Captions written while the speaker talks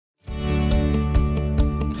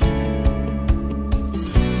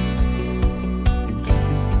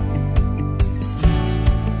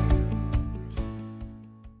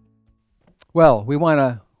Well, we want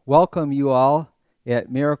to welcome you all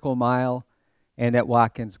at Miracle Mile and at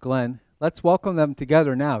Watkins Glen. Let's welcome them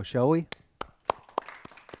together now, shall we?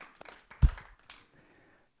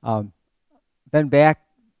 Been back.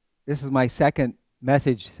 This is my second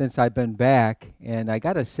message since I've been back, and I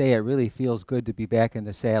got to say, it really feels good to be back in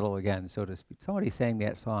the saddle again, so to speak. Somebody sang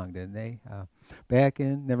that song, didn't they? Back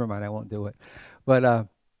in. Never mind, I won't do it. But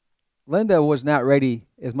Linda was not ready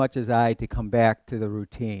as much as I to come back to the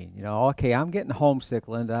routine. You know, okay, I'm getting homesick,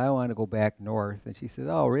 Linda. I want to go back north. And she said,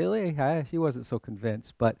 oh, really? She wasn't so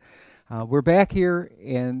convinced. But we're back here,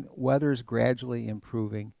 and weather's gradually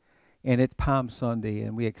improving. And it's Palm Sunday,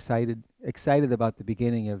 and we're excited about the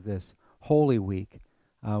beginning of this Holy Week.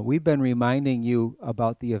 We've been reminding you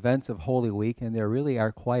about the events of Holy Week, and there really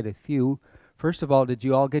are quite a few. First of all, did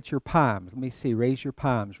you all get your palms? Let me see. Raise your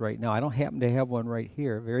palms right now. I don't happen to have one right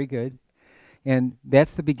here. Very good. And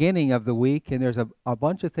that's the beginning of the week, and there's a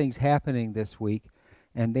bunch of things happening this week,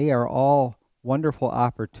 and they are all wonderful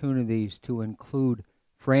opportunities to include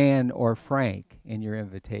Fran or Frank in your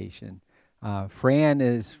invitation. Fran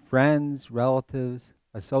is friends, relatives,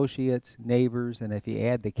 associates, neighbors, and if you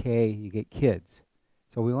add the K, you get kids.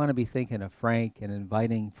 So we want to be thinking of Frank and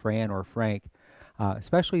inviting Fran or Frank,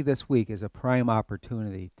 especially this week, is a prime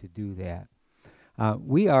opportunity to do that.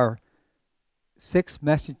 We are 6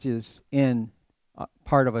 messages in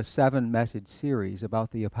part of a 7-message series about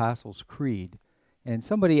the Apostles' Creed. And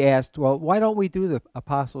somebody asked, well, why don't we do the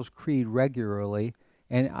Apostles' Creed regularly?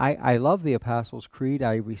 And I love the Apostles' Creed.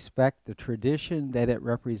 I respect the tradition that it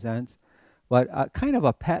represents. But kind of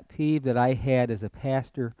a pet peeve that I had as a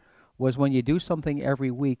pastor was when you do something every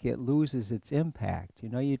week, it loses its impact. You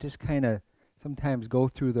know, you just kind of sometimes go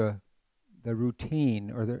through the routine,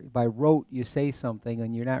 or by rote you say something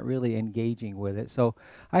and you're not really engaging with it. So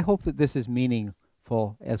I hope that this is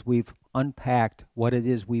meaningful as we've unpacked what it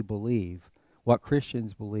is we believe, what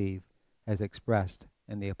Christians believe as expressed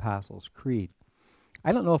in the Apostles' Creed.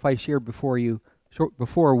 I don't know if I shared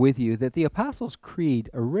before with you that the Apostles' Creed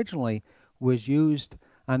originally was used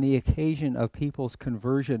on the occasion of people's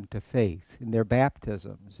conversion to faith in their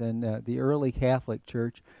baptisms. And the early Catholic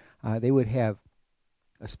Church, they would have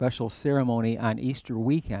a special ceremony on Easter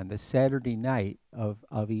weekend, the Saturday night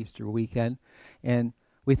of Easter weekend. And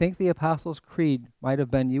we think the Apostles' Creed might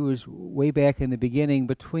have been used way back in the beginning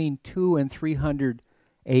between 200 and 300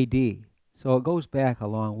 A.D. So it goes back a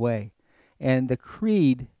long way. And the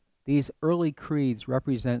creed, these early creeds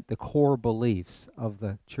represent the core beliefs of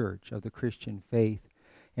the church, of the Christian faith.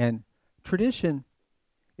 And tradition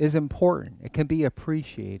is important. It can be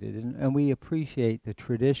appreciated. And we appreciate the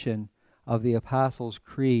tradition of the Apostles'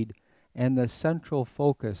 Creed and the central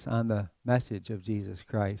focus on the message of Jesus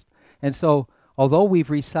Christ. And so, although we've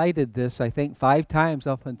recited this, I think, 5 times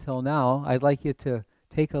up until now, I'd like you to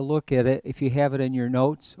take a look at it if you have it in your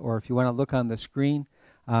notes, or if you want to look on the screen.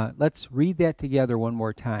 Let's read that together one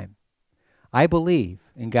more time. I believe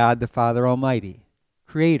in God the Father Almighty,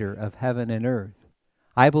 creator of heaven and earth.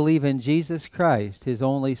 I believe in Jesus Christ, his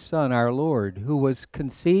only Son, our Lord, who was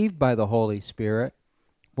conceived by the Holy Spirit,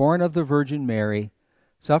 born of the Virgin Mary,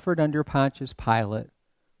 suffered under Pontius Pilate,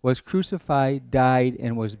 was crucified, died,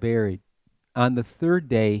 and was buried. On the 3rd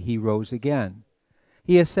day he rose again.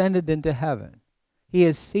 He ascended into heaven. He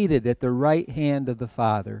is seated at the right hand of the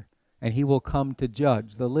Father, and he will come to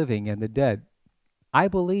judge the living and the dead. I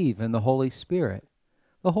believe in the Holy Spirit,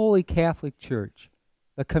 the Holy Catholic Church,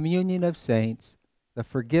 the communion of saints, the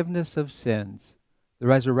forgiveness of sins, the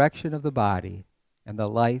resurrection of the body, and the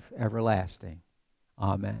life everlasting.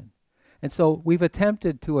 Amen. And so we've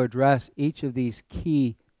attempted to address each of these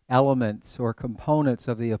key elements or components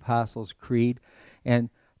of the Apostles' Creed. And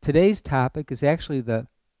today's topic is actually the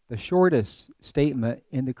shortest statement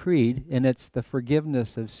in the Creed, and it's the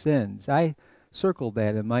forgiveness of sins. I circled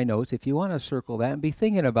that in my notes. If you want to circle that and be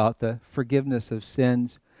thinking about the forgiveness of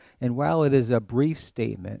sins, and while it is a brief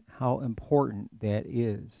statement, how important that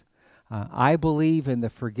is. I believe in the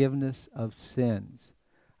forgiveness of sins.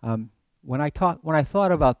 When I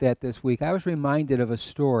thought about that this week, I was reminded of a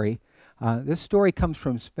story. This story comes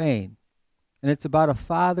from Spain, and it's about a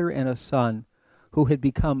father and a son who had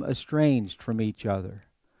become estranged from each other.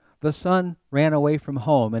 The son ran away from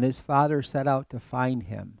home, and his father set out to find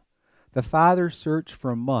him. The father searched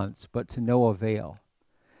for months, but to no avail.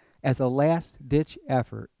 As a last-ditch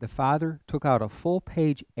effort, the father took out a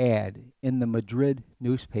full-page ad in the Madrid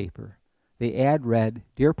newspaper. The ad read,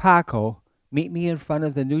 "Dear Paco, meet me in front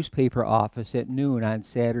of the newspaper office at noon on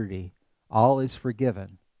Saturday. All is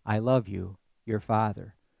forgiven. I love you, your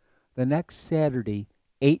father." The next Saturday,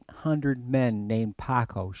 800 men named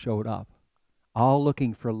Paco showed up, all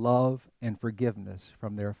looking for love and forgiveness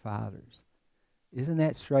from their fathers. Isn't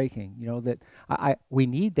that striking? You know, that we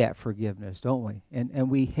need that forgiveness, don't we? And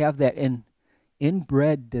we have that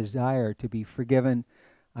inbred desire to be forgiven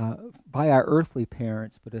by our earthly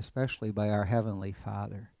parents, but especially by our Heavenly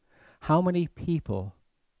Father. How many people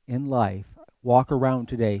in life walk around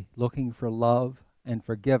today looking for love and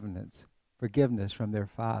forgiveness from their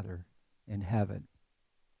Father in heaven?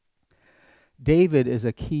 David is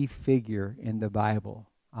a key figure in the Bible.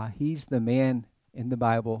 He's the man in the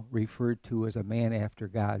Bible referred to as a man after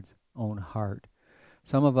God's own heart.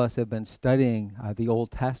 Some of us have been studying the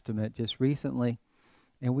Old Testament just recently,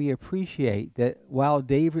 and we appreciate that while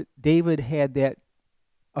David had that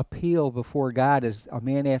appeal before God as a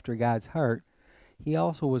man after God's heart, he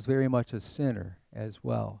also was very much a sinner as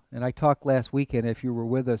well. And I talked last weekend, if you were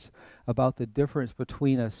with us, about the difference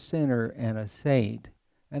between a sinner and a saint.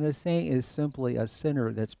 And a saint is simply a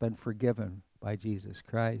sinner that's been forgiven by Jesus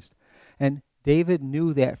Christ. And David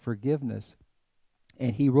knew that forgiveness,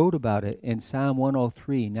 and he wrote about it in Psalm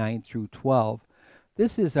 103, 9 through 12.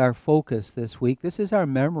 This is our focus this week. This is our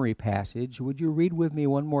memory passage. Would you read with me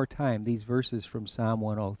one more time these verses from Psalm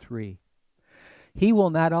 103? He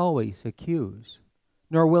will not always accuse,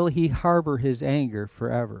 nor will he harbor his anger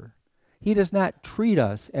forever. He does not treat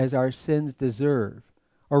us as our sins deserve,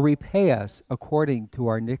 or repay us according to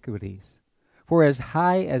our iniquities. For as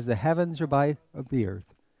high as the heavens are above the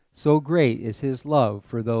earth, so great is his love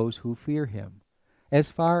for those who fear him. As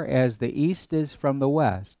far as the east is from the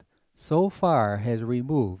west, so far has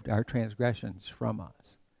removed our transgressions from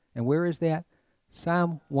us. And where is that?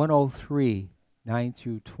 Psalm 103, 9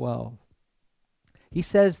 through 12. He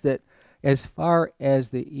says that as far as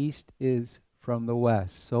the east is from the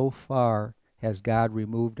west, so far has God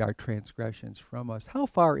removed our transgressions from us. How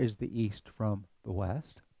far is the east from the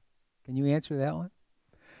west? Can you answer that one?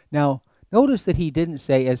 Now, notice that he didn't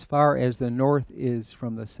say as far as the north is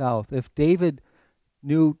from the south. If David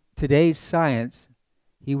knew today's science,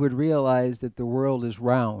 he would realize that the world is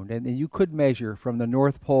round, and you could measure from the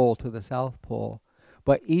North Pole to the South Pole,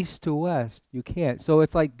 but east to west, you can't. So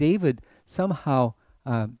it's like David somehow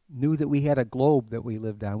knew that we had a globe that we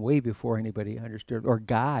lived on way before anybody understood, or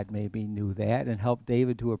God maybe knew that and helped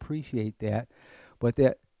David to appreciate that. But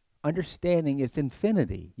that understanding is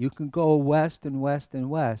infinity. You can go west and west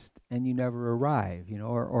and west, and you never arrive,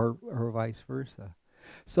 or vice versa.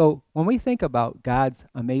 So when we think about God's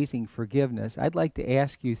amazing forgiveness, I'd like to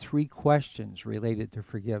ask you 3 questions related to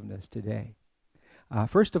forgiveness today.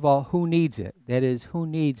 First of all, who needs it? That is, who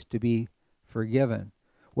needs to be forgiven?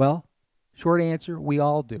 Well, short answer, we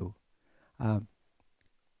all do.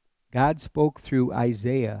 God spoke through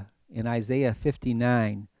Isaiah in Isaiah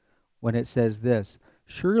 59 when it says this,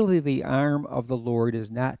 "Surely the arm of the Lord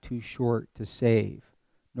is not too short to save,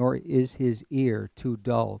 nor is his ear too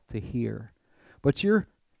dull to hear. But your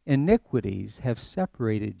iniquities have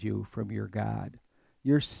separated you from your God.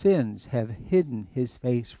 Your sins have hidden his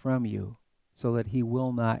face from you, so that he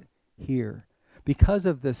will not hear." Because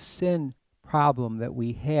of the sin problem that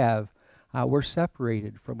we have, we're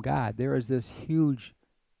separated from God. There is this huge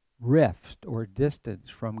rift or distance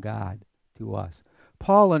from God to us.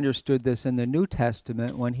 Paul understood this in the New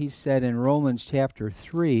Testament when he said in Romans chapter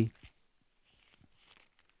 3,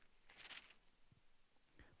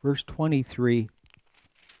 verse 23,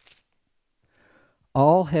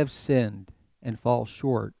 "All have sinned and fall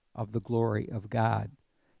short of the glory of God,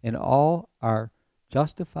 and all are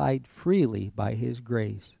justified freely by his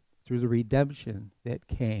grace through the redemption that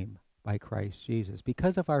came by Christ Jesus."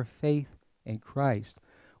 Because of our faith in Christ,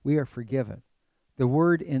 we are forgiven. The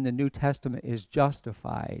word in the New Testament is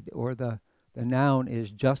justified, or the noun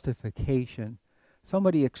is justification.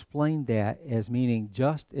 Somebody explained that as meaning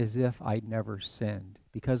just as if I'd never sinned.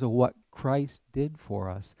 Because of what Christ did for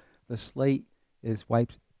us, the slate is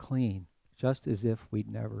wiped clean, just as if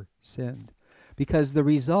we'd never sinned. Because the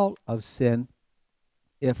result of sin,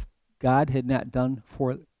 if God had not done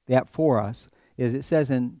that for us, is it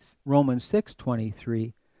says in Romans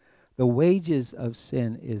 6:23, "The wages of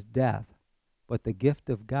sin is death, but the gift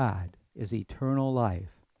of God is eternal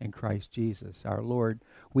life in Christ Jesus our Lord."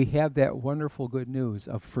 We have that wonderful good news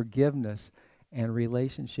of forgiveness and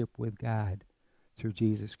relationship with God through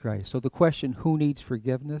Jesus Christ. So the question, who needs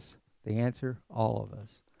forgiveness? The answer, all of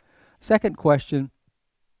us. Second question,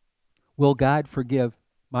 will God forgive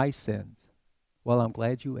my sins? Well, I'm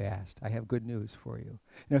glad you asked. I have good news for you.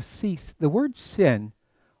 Now, see, the word sin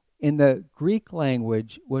in the Greek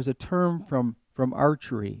language was a term from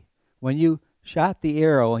archery. When you shot the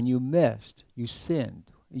arrow and you missed, you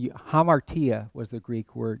sinned. Hamartia was the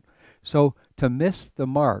Greek word. So to miss the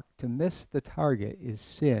mark, to miss the target is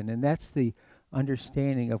sin. And that's the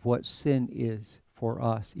understanding of what sin is for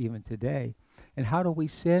us even today. And how do we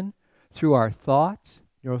sin? Through our thoughts,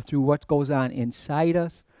 through what goes on inside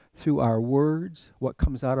us, through our words, what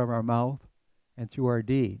comes out of our mouth, and through our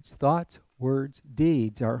deeds. Thoughts, words,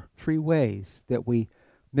 deeds are three ways that we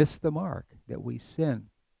miss the mark, that we sin.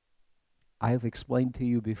 I've explained to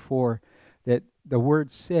you before that the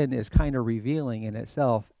word sin is kind of revealing in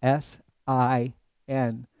itself.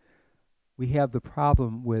 S-I-N. We have the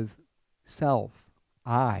problem with self,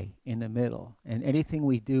 I, in the middle. And anything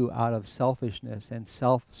we do out of selfishness and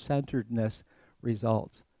self-centeredness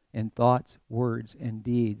results in thoughts, words, and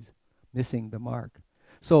deeds missing the mark.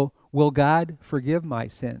 So, will God forgive my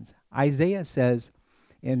sins? Isaiah says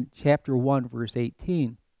in chapter 1, verse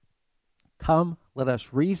 18, "Come, let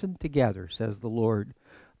us reason together, says the Lord.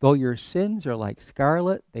 Though your sins are like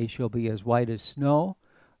scarlet, they shall be as white as snow.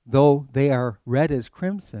 Though they are red as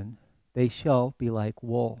crimson, they shall be like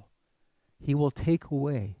wool." He will take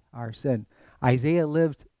away our sin. Isaiah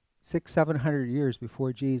lived 700 years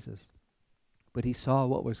before Jesus, but he saw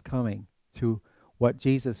what was coming through what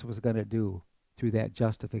Jesus was going to do through that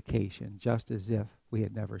justification, just as if we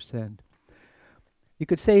had never sinned. You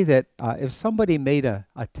could say that if somebody made a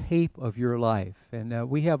tape of your life, and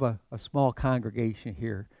we have a small congregation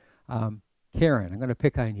here. Karen, I'm going to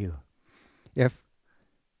pick on you. If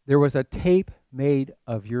there was a tape made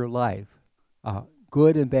of your life,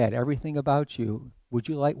 good and bad, everything about you, would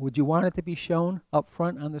you want it to be shown up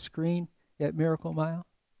front on the screen at Miracle Mile?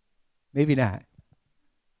 Maybe not.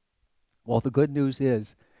 Well, the good news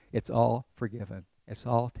is it's all forgiven. It's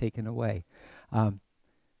all taken away.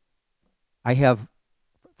 I have,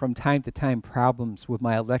 from time to time, problems with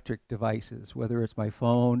my electric devices, whether it's my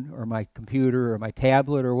phone or my computer or my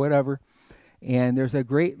tablet or whatever. And there's a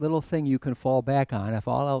great little thing you can fall back on if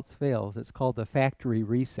all else fails. It's called the factory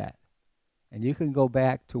reset. And you can go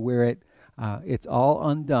back to where it's all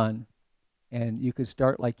undone, and you can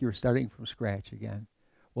start like you're starting from scratch again.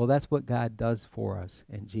 Well, that's what God does for us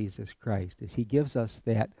in Jesus Christ, is he gives us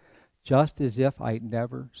that just as if I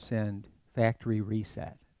never sinned factory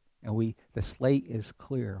reset. And the slate is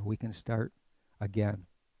clear. We can start again.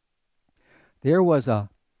 There was a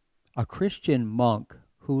Christian monk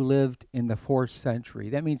who lived in the 4th century.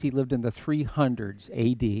 That means he lived in the 300s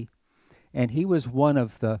AD. And he was one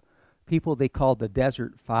of the people they called the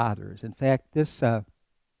Desert Fathers. In fact, the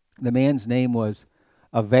man's name was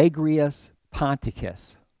Evagrius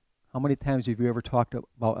Ponticus. How many times have you ever talked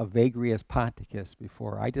about Evagrius Ponticus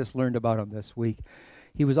before? I just learned about him this week.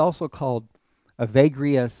 He was also called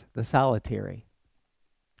Evagrius the Solitary.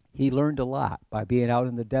 He learned a lot by being out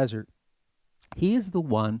in the desert. He is the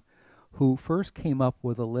one who first came up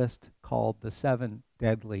with a list called the 7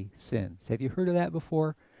 deadly sins. Have you heard of that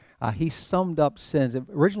before? He summed up sins.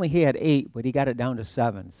 Originally he had 8, but he got it down to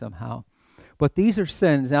 7 somehow. But these are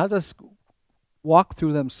sins, and I'll just walk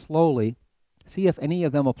through them slowly, see if any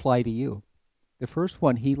of them apply to you. The first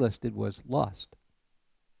one he listed was lust.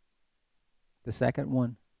 The second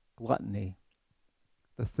one, gluttony.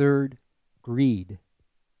 The third, greed.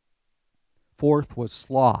 Fourth was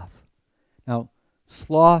sloth. Now,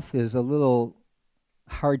 sloth is a little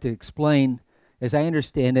hard to explain. As I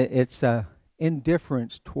understand it, it's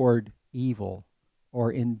indifference toward evil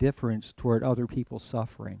or indifference toward other people's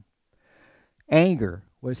suffering. Anger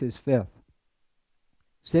was his 5th.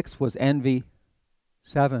 6 was envy.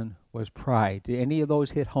 7 was pride. Did any of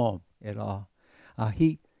those hit home at all?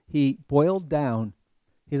 He boiled down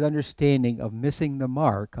his understanding of missing the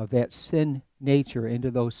mark of that sin nature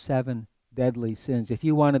into those 7 deadly sins. If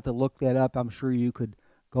you wanted to look that up, I'm sure you could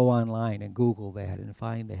go online and Google that and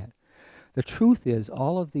find that. The truth is,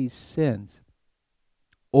 all of these sins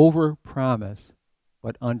over-promise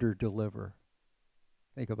but under-deliver.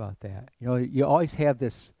 Think about that. You always have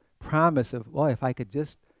this promise of, well, if I could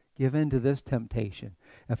just give in to this temptation,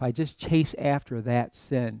 if I just chase after that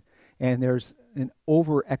sin, and there's an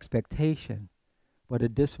over-expectation, but a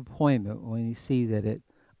disappointment when you see that it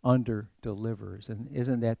under-delivers. And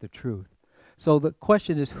isn't that the truth? So the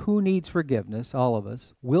question is, who needs forgiveness? All of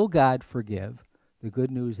us. Will God forgive? The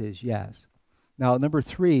good news is yes. Now, number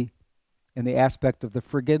 3, in the aspect of the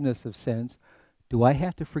forgiveness of sins, do I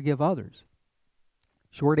have to forgive others?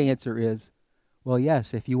 Short answer is, well,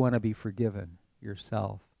 yes, if you want to be forgiven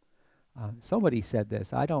yourself. Somebody said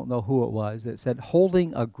this, I don't know who it was, that said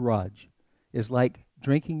holding a grudge is like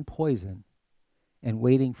drinking poison and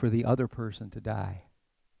waiting for the other person to die.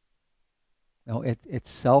 No, it's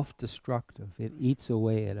self-destructive. It eats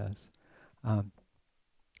away at us.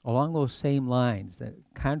 Along those same lines, that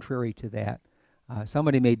contrary to that,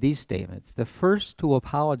 somebody made these statements. The first to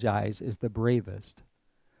apologize is the bravest.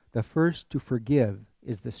 The first to forgive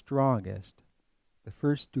is the strongest. The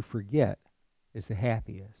first to forget is the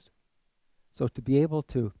happiest. So to be able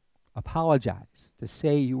to apologize, to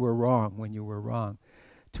say you were wrong when you were wrong,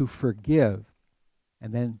 to forgive,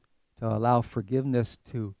 and then to allow forgiveness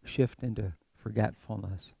to shift into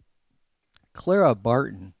forgetfulness. Clara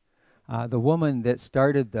Barton, the woman that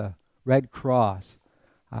started the Red Cross,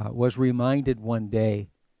 was reminded one day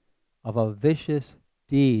of a vicious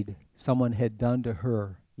deed someone had done to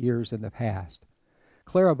her years in the past.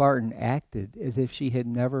 Clara Barton acted as if she had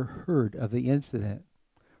never heard of the incident.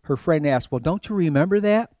 Her friend asked, "Well, don't you remember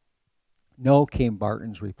that?" "No," came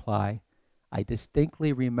Barton's reply. "I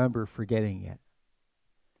distinctly remember forgetting it."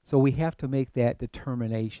 So we have to make that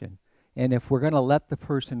determination. And if we're going to let the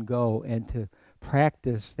person go and to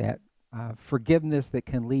practice that forgiveness that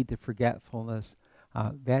can lead to forgetfulness,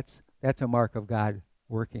 that's a mark of God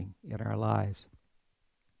working in our lives.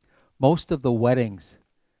 Most of the weddings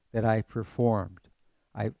that I performed,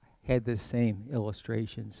 I had this same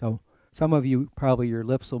illustration. So some of you, probably your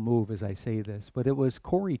lips will move as I say this, but it was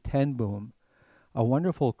Corrie ten Boom, a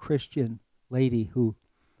wonderful Christian lady who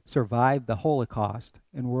survived the Holocaust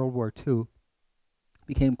in World War II,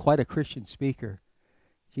 became quite a Christian speaker.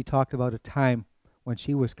 She talked about a time when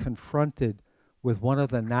she was confronted with one of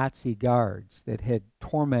the Nazi guards that had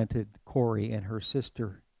tormented Corrie and her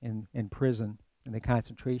sister in prison, in the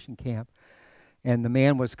concentration camp. And the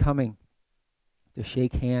man was coming to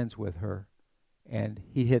shake hands with her. And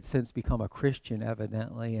he had since become a Christian,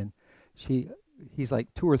 evidently. And he's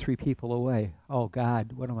like 2 or 3 people away. "Oh,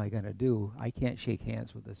 God, what am I going to do? I can't shake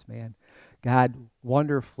hands with this man." God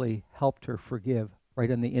wonderfully helped her forgive right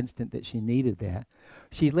in the instant that she needed that.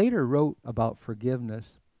 She later wrote about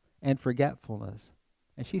forgiveness and forgetfulness.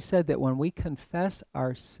 And she said that when we confess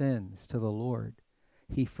our sins to the Lord,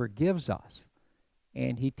 He forgives us.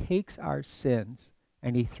 And He takes our sins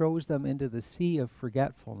and He throws them into the sea of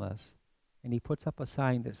forgetfulness. And He puts up a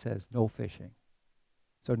sign that says, "No fishing."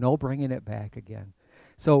 So no bringing it back again.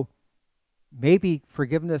 So maybe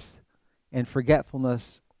forgiveness and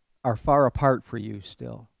forgetfulness are far apart for you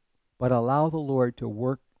still. But allow the Lord to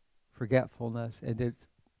work forgetfulness and it's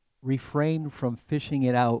refrain from fishing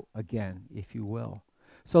it out again, if you will.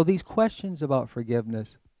 So these questions about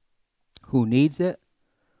forgiveness: who needs it?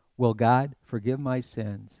 Will God forgive my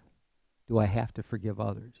sins? Do I have to forgive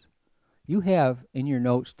others? You have in your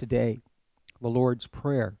notes today the Lord's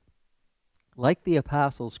Prayer. Like the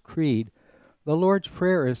Apostles' Creed, the Lord's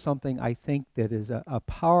Prayer is something I think that is a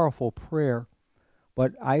powerful prayer,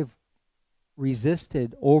 but I've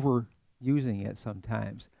resisted overusing it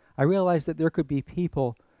sometimes. I realize that there could be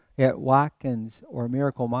people at Watkins or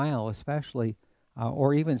Miracle Mile especially,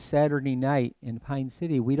 or even Saturday night in Pine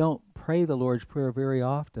City. We don't pray the Lord's Prayer very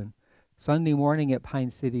often. Sunday morning at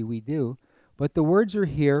Pine City we do, but the words are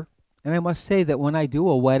here, and I must say that when I do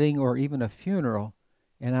a wedding or even a funeral,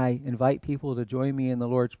 and I invite people to join me in the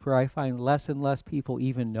Lord's Prayer, I find less and less people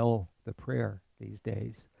even know the prayer these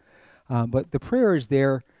days. But the prayer is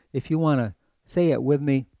there. If you want to say it with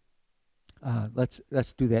me, let's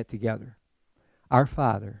do that together. Our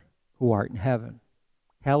Father, who art in heaven,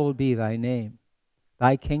 hallowed be thy name.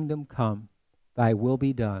 Thy kingdom come, thy will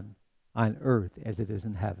be done, on earth as it is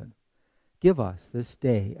in heaven. Give us this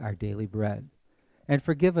day our daily bread, and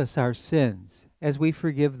forgive us our sins, as we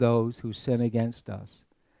forgive those who sin against us.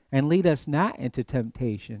 And lead us not into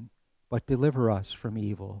temptation, but deliver us from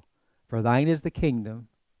evil. For thine is the kingdom,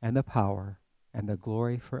 and the power, and the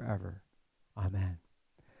glory forever. Amen.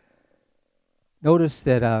 Notice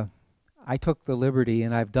that I took the liberty,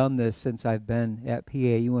 and I've done this since I've been at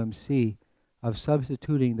PAUMC, of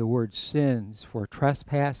substituting the word sins for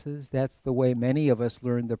trespasses. That's the way many of us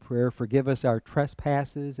learn the prayer. Forgive us our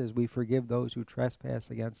trespasses as we forgive those who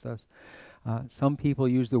trespass against us. Some people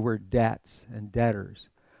use the word debts and debtors.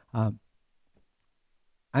 I'm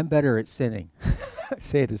better at sinning,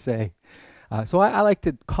 say to say. So I like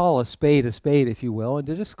to call a spade, if you will, and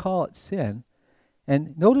to just call it sin.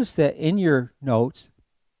 And notice that in your notes,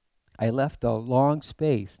 I left a long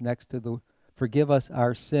space next to the "forgive us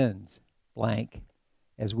our sins," blank,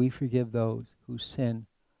 as we forgive those who sin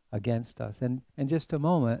against us. And in just a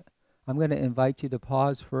moment, I'm going to invite you to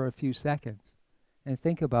pause for a few seconds and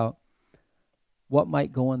think about what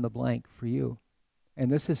might go in the blank for you. And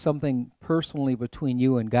this is something personally between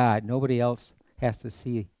you and God. Nobody else has to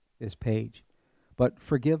see this page. But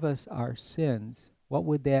forgive us our sins. What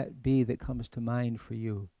would that be that comes to mind for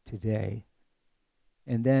you today?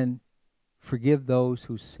 And then forgive those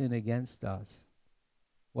who sin against us.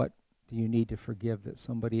 What do you need to forgive that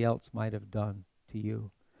somebody else might have done to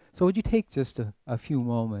you? So would you take just a few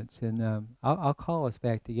moments, and I'll call us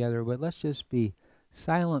back together, but let's just be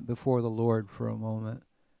silent before the Lord for a moment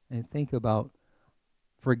and think about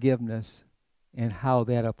forgiveness and how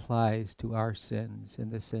that applies to our sins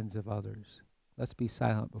and the sins of others. Let's be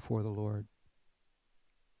silent before the Lord.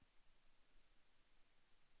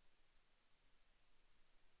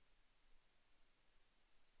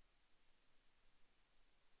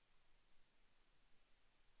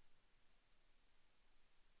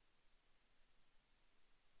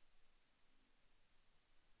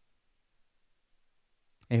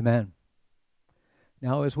 Amen.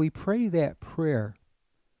 Now, as we pray that prayer,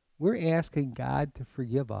 we're asking God to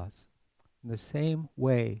forgive us in the same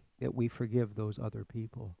way that we forgive those other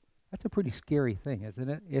people. That's a pretty scary thing, isn't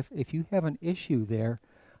it? If you have an issue there,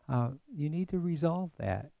 you need to resolve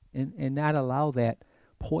that and not allow that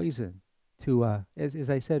poison to, as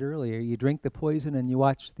I said earlier, you drink the poison and you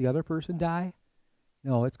watch the other person die.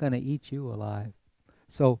 No, it's going to eat you alive.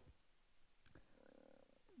 So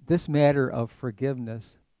this matter of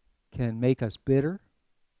forgiveness can make us bitter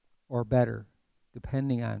or better,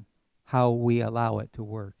 depending on how we allow it to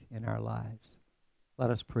work in our lives. Let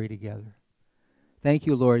us pray together. Thank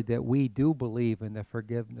you, Lord, that we do believe in the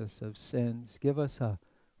forgiveness of sins. Give us a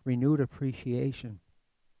renewed appreciation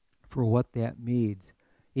for what that means,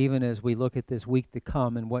 even as we look at this week to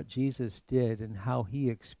come and what Jesus did and how he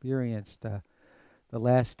experienced the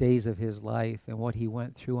last days of his life and what he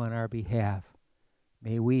went through on our behalf.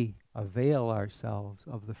 May we avail ourselves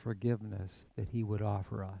of the forgiveness that he would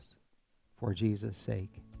offer us. For Jesus'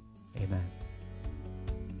 sake, amen.